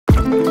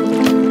Morning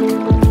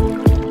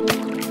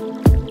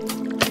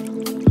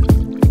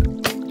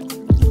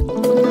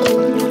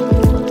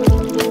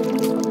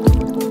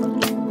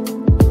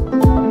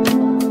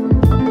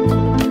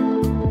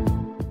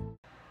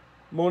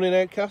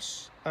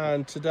outcasts,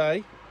 and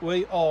today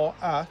we are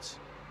at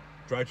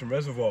Drayton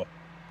Reservoir.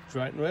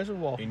 Drayton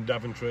Reservoir In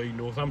Daventry,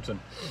 Northampton.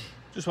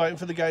 Just waiting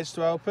for the gates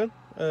to open.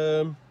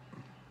 We'll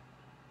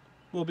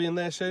be in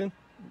there soon.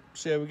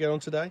 See how we get on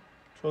today.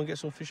 Try and get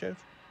some fish out.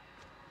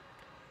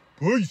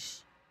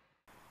 Peace!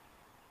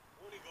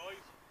 Morning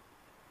guys,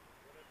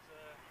 we're at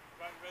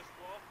Drayton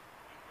Reservoir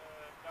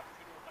in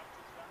Daventry,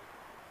 Northampton today.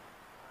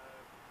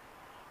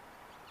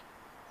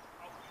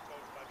 Hopefully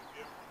time's back with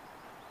you.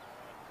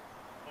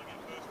 Might get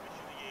the first fish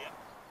of the year.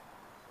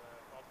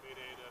 I've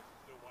been here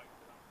still waiting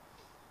for that.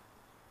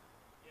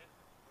 Yeah,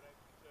 we're out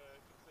just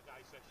the day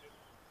session.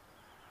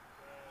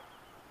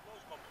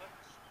 Nice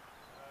complex,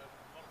 a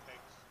lot of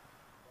pegs.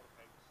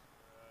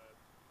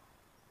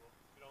 But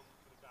if you're on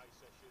for the day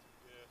session,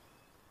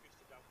 fish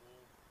to damn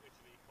wall,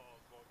 literally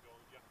cars right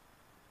behind you.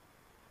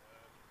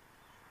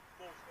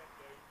 4-step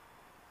down,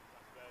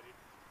 that's about it.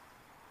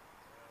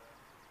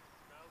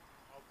 Now,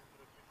 open for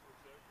a fish or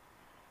two.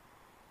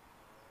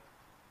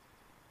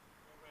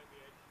 Go around the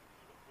edge,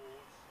 you've got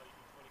boards, so you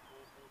can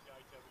 24,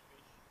 48 hour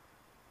fish.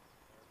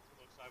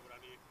 Like I say, we're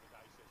only here for the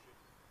day session.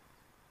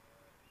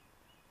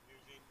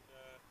 Using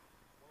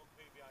one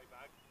PVA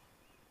bag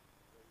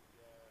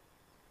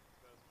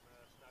from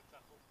Snag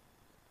Tackle.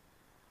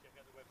 Check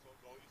out the website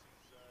guys,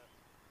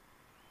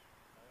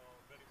 they are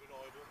very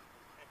reliable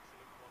and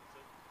excellent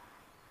quality.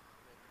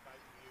 And then the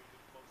bait we're using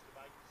is monster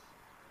baits,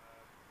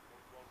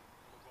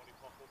 one Johnny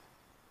Pop-up.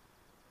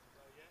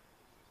 So yeah,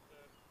 it's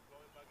just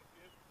flying bag a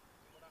few,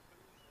 see what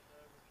happens,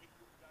 and we'll keep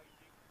you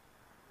updated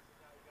as the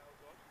day goes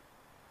on.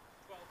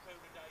 £12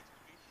 a day to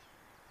fish,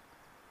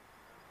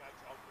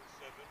 gates open at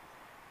 7.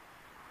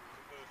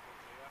 First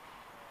one's here,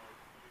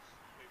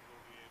 people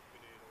only here, been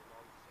here all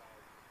night, so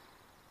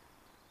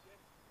yeah,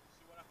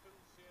 see what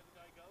happens, see how the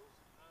day goes,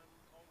 and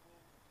I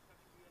will catch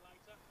up with you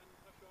later and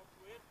pass you on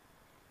to Ian.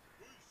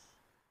 Peace!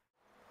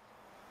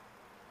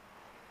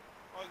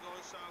 Hi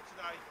guys, so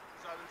today,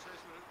 as Adam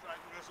says, we're at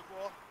Drayton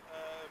Reservoir.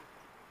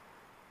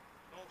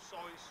 Nice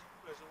size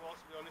reservoir,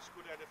 to be honest,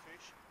 good head of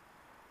fish.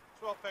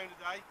 £12 a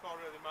day, can't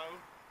really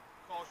moan,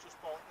 car's just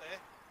parked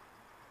there.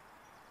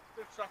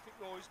 Bit of traffic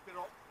noise, bit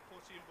of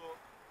putting, but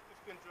if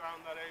you can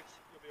drown that out,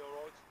 you'll be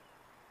alright.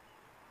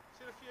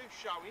 Seen a few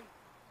showing,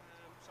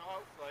 so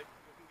hopefully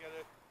we can get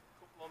a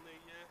couple on the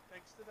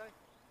pegs today.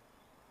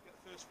 Get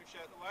the first fish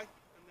out of the way,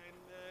 and then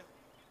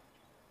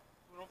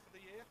we're on for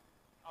the year,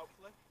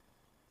 hopefully. A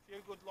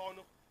few good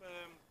line-up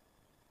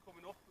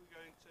coming up. We're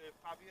going to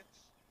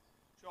Paviot's,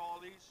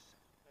 Charlie's,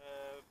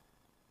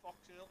 Fox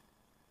Hill.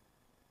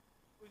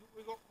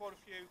 We've got quite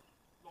a few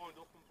lined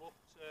up and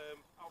booked.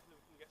 Hopefully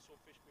we can get some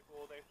fish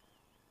before then.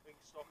 We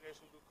can start getting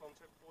some good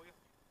content for you.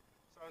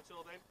 So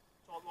until then,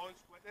 tight lines,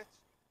 wet nets.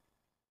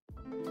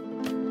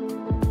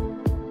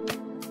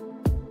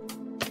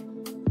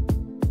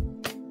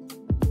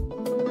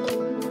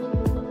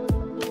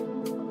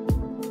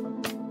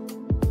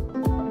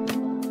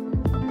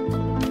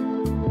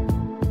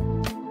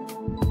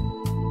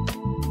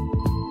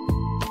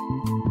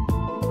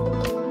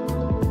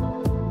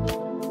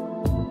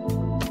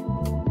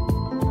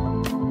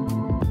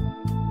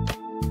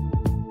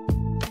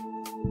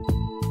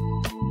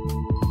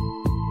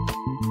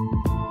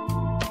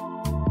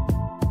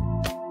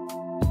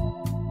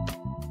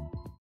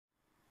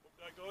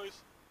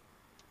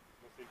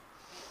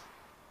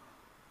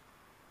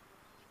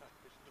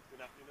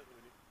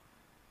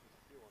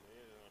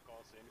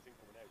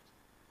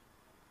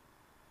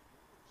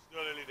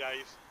 Still early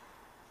days,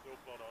 still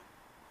plod on.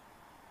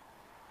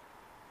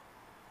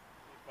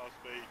 It's supposed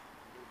to be a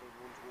little bit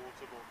runs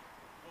water, but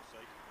we'll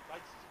see.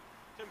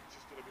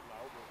 Temperature's still a bit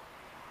low, but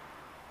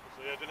we'll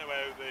see. I don't know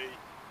how they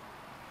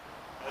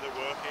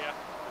work here.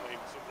 I mean,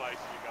 some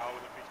places you go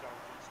and the fish don't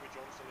switch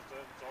on till a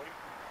certain time.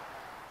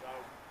 So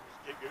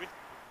just keep going.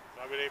 So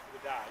we're here for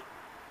the day.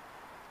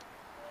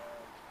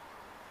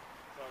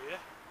 So yeah,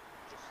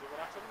 just see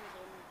what happens,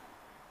 and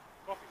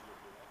coffee's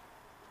lovely there.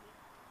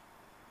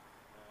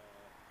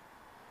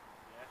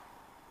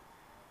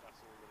 That's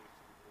all there is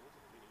to report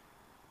at the minute.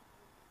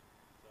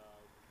 So,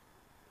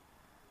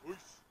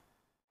 peace!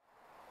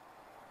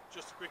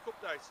 Just a quick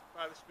update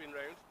about the spin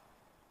round.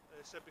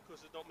 Said because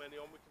there's not many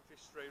on, we can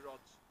fish 3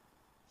 rods.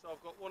 So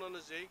I've got one on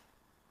a zig,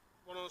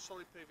 one on a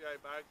solid PVA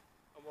bag,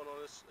 and one on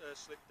a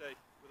slip D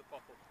with a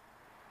pop-up.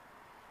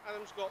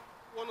 Adam's got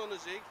one on a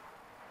zig,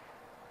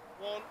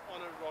 one on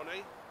a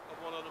Ronnie, and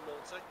one on a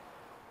multi.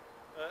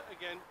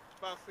 Again,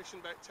 it's about fishing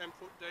about 10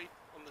 foot deep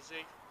on the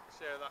zig,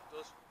 see how that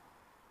does.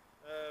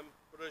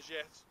 But as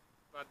yet,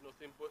 I've had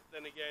nothing, but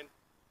then again,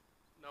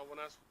 no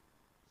one has.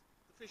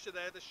 The fish are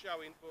there, they're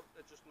showing, but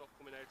they're just not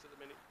coming out at the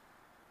minute.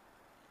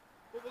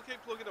 But we'll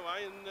keep plugging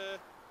away and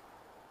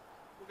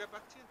we'll get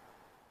back to you.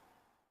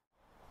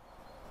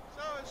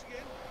 So once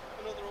again,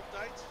 another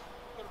update.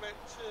 Got about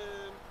 2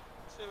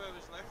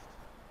 hours left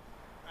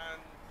and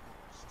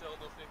still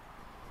nothing.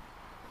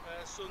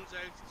 sun's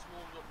out, it's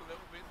warmed up a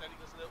little bit, then it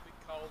gets a little bit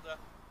colder.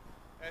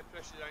 Air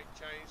pressure ain't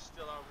changed,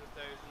 still over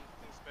 1,000, I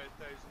think it's about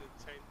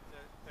 1,010,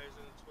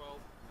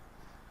 1,012.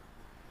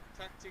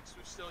 Tactics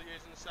we're still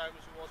using the same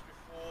as it was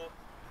before.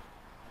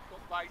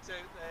 Got bait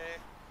out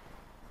there.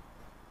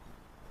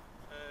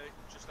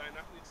 Just ain't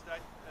happening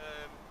today,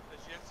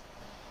 as yet.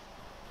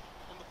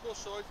 On the plus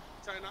side,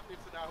 it ain't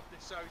happening for now,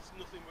 so it's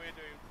nothing we're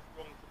doing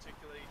wrong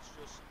particularly, it's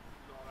just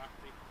not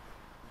happening.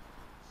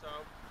 So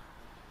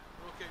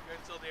we'll keep going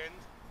till the end.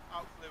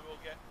 Hopefully we'll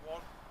get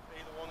one.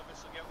 Either one of us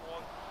will get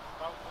one.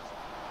 Both of us.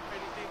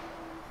 Anything.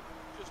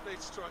 Just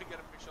need to try and get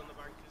a fish on the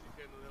bank because it's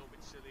getting a little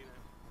bit silly now.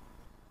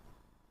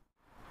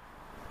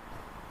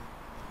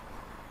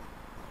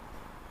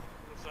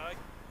 What say?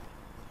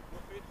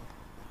 Nothing.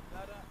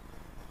 Nada.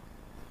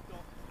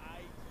 Not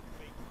a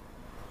thing.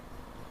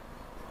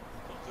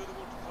 Not to the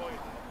one to try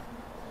it now.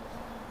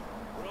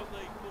 We're on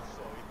the plus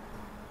side.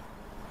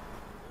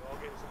 We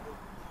are getting some good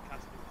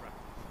casting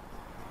practice.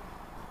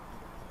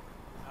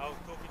 I was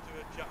talking to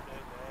a chap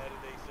down there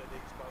and he said he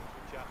spoke to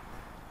a chap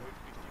who'd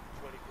fished it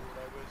for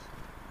 24 hours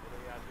and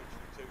he had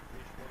literally 2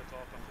 fish, one at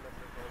half past 11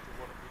 at night and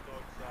one at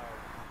midnight. So,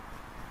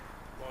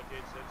 like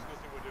he said, there's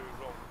nothing we're doing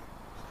wrong.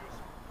 It's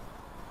just,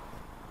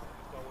 I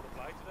just don't want to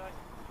play today.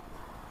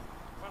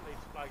 Apparently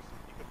it's a place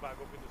you can bag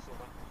up in the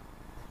summer.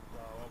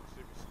 So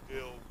obviously we're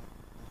still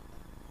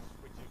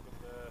switching from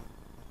the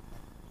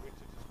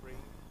winter to spring.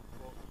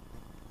 But,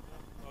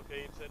 like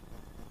Ian said,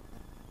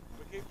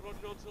 we keep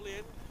plodding on till the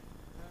end.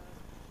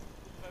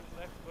 Times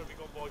left, where we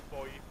got by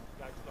 5,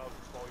 gates closed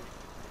at 5.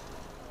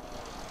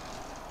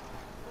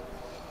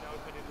 Now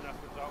if anything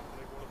happens,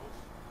 hopefully one of us,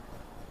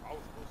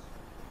 both of us,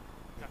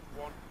 catch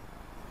one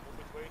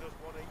between us,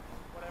 one each,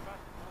 whatever,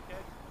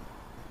 okay,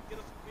 get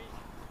us some fish.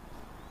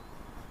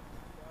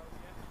 So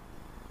yeah,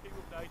 keep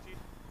updated.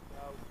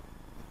 So,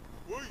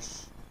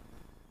 peace!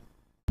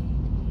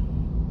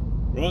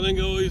 Right then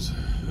guys,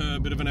 a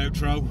bit of an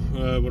outro.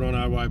 We're on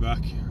our way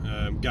back.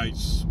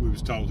 Gates, we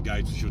was told the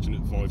gates were shutting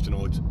at 5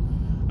 tonight.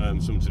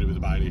 Something to do with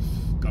the bailiff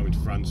going to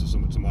France or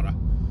something tomorrow.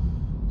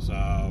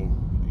 So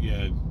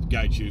yeah, the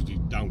gate's usually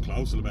down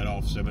close till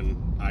about 7:30,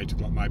 8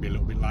 o'clock, maybe a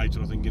little bit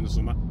later I think in the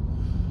summer.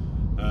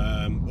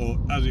 But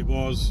as it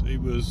was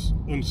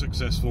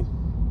unsuccessful.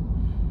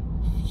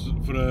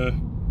 For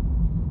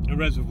a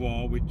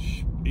reservoir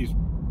which is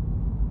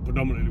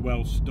predominantly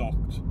well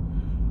stocked,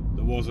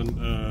 there wasn't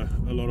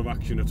a lot of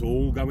action at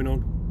all going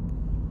on.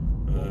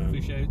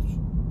 Fish out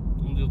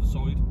on the other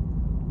side.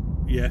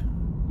 Yeah,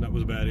 that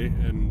was about it.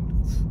 And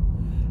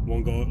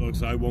one guy, like I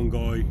say, one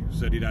guy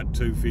said he'd had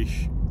 2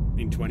 fish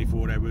in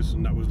 24 hours,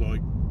 and that was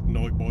like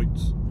night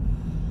bites.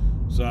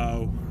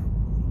 So,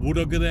 would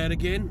I go there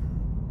again?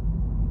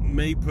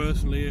 Me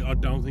personally, I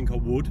don't think I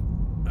would.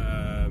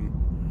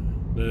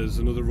 There's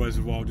another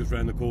reservoir just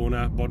round the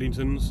corner,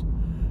 Boddington's.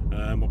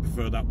 I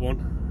prefer that one.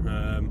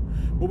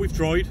 But we've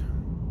tried.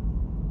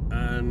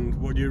 And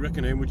what do you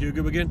reckon, Ian? Would you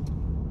go again?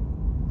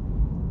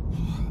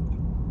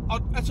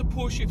 At a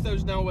push, if there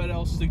was nowhere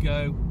else to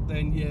go,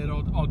 then yeah,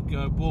 I'd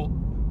go. But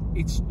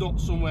it's not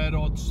somewhere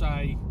I'd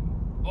say,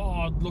 oh,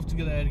 I'd love to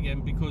go there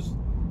again, because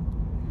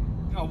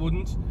I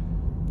wouldn't.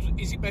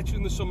 Is it better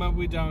in the summer?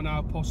 We don't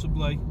know,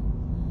 possibly.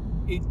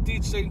 It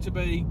did seem to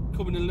be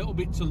coming a little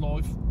bit to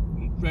life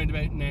round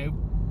about now.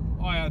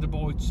 I had a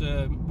bite,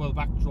 well,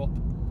 backdrop,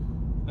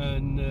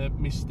 and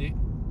missed it.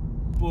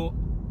 But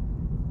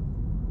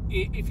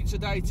if it's a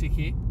day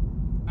ticket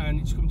and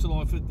it's come to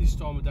life at this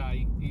time of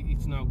day,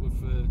 it's no good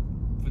for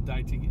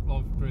day ticket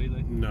life,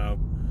 really. No.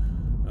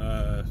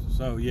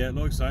 So yeah,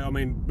 like I say, I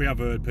mean, we have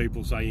heard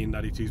people saying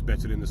that it is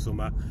better in the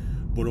summer,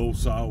 but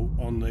also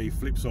on the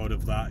flip side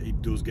of that,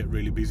 it does get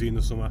really busy in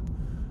the summer.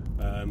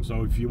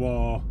 So if you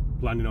are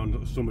planning on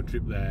a summer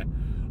trip there,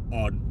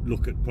 I'd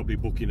look at probably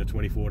booking a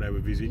 24-hour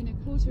visit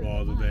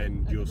rather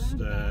than just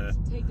a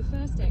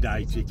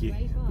day ticket,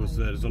 because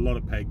there's a lot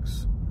of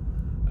pegs,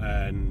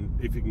 and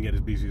if you can get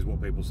as busy as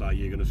what people say,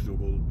 you're going to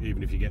struggle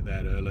even if you get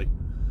there early.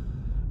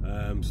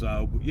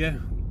 So yeah,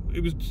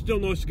 it was still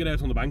nice to get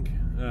out on the bank,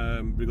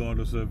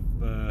 regardless of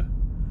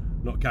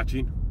not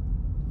catching.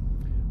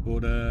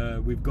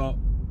 But we've got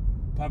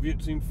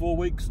Paviots in 4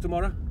 weeks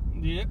tomorrow.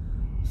 Yeah.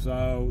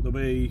 So there'll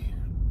be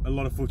a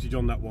lot of footage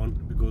on that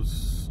one,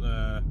 because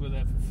we're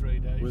there for 3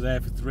 days. We're there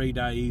for 3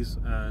 days,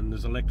 and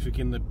there's electric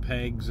in the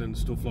pegs and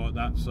stuff like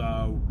that.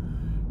 So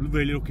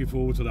really looking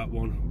forward to that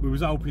one. We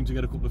was hoping to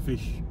get a couple of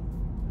fish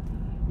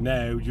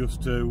now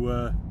just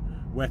to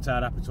whet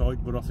our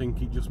appetite, but I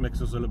think it just makes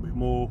us a little bit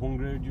more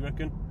hungry. Do you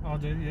reckon? I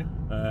do, yeah.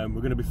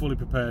 We're going to be fully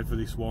prepared for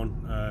this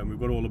one. We've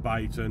got all the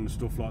bait and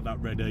stuff like that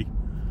ready.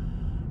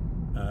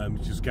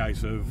 It's just a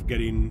case of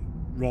getting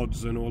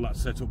rods and all that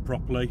set up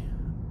properly,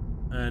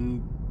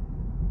 and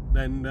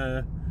then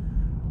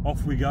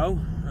off we go.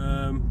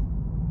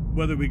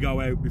 Whether we go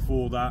out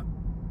before that,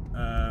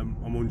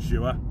 I'm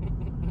unsure.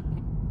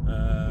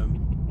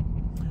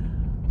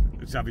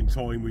 It's having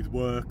time with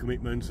work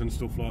commitments and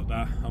stuff like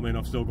that. I mean,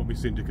 I've still got my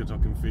syndicate I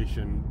can fish,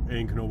 and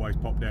Ian can always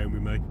pop down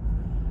with me.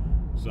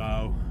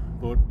 So,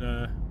 but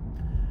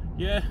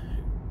yeah,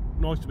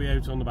 nice to be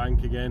out on the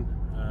bank again.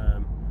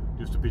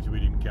 Just a pity we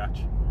didn't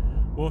catch.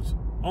 But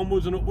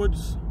onwards and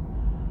upwards,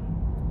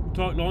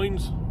 tight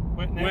lines,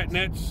 Wet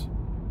nets.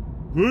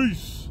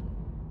 Peace.